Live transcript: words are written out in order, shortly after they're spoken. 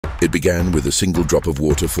It began with a single drop of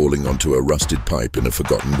water falling onto a rusted pipe in a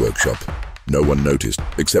forgotten workshop. No one noticed,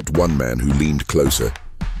 except one man who leaned closer,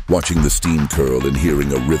 watching the steam curl and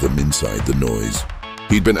hearing a rhythm inside the noise.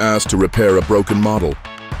 He'd been asked to repair a broken model,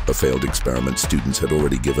 a failed experiment students had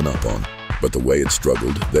already given up on. But the way it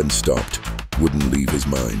struggled, then stopped, wouldn't leave his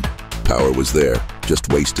mind. Power was there,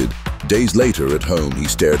 just wasted. Days later at home, he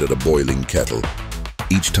stared at a boiling kettle.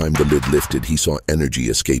 Each time the lid lifted, he saw energy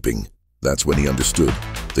escaping. That's when he understood.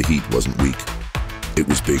 The heat wasn't weak. It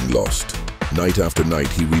was being lost. Night after night,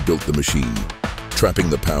 he rebuilt the machine, trapping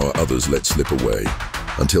the power others let slip away.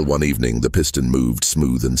 Until one evening, the piston moved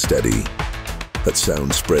smooth and steady. That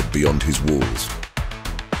sound spread beyond his walls.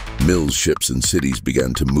 Mills, ships, and cities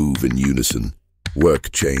began to move in unison.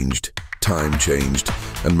 Work changed, time changed,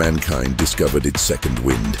 and mankind discovered its second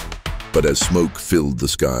wind. But as smoke filled the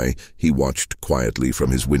sky, he watched quietly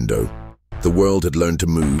from his window. The world had learned to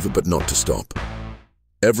move, but not to stop.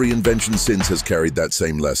 Every invention since has carried that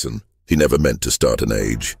same lesson. He never meant to start an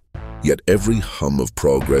age. Yet every hum of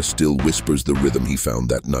progress still whispers the rhythm he found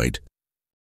that night.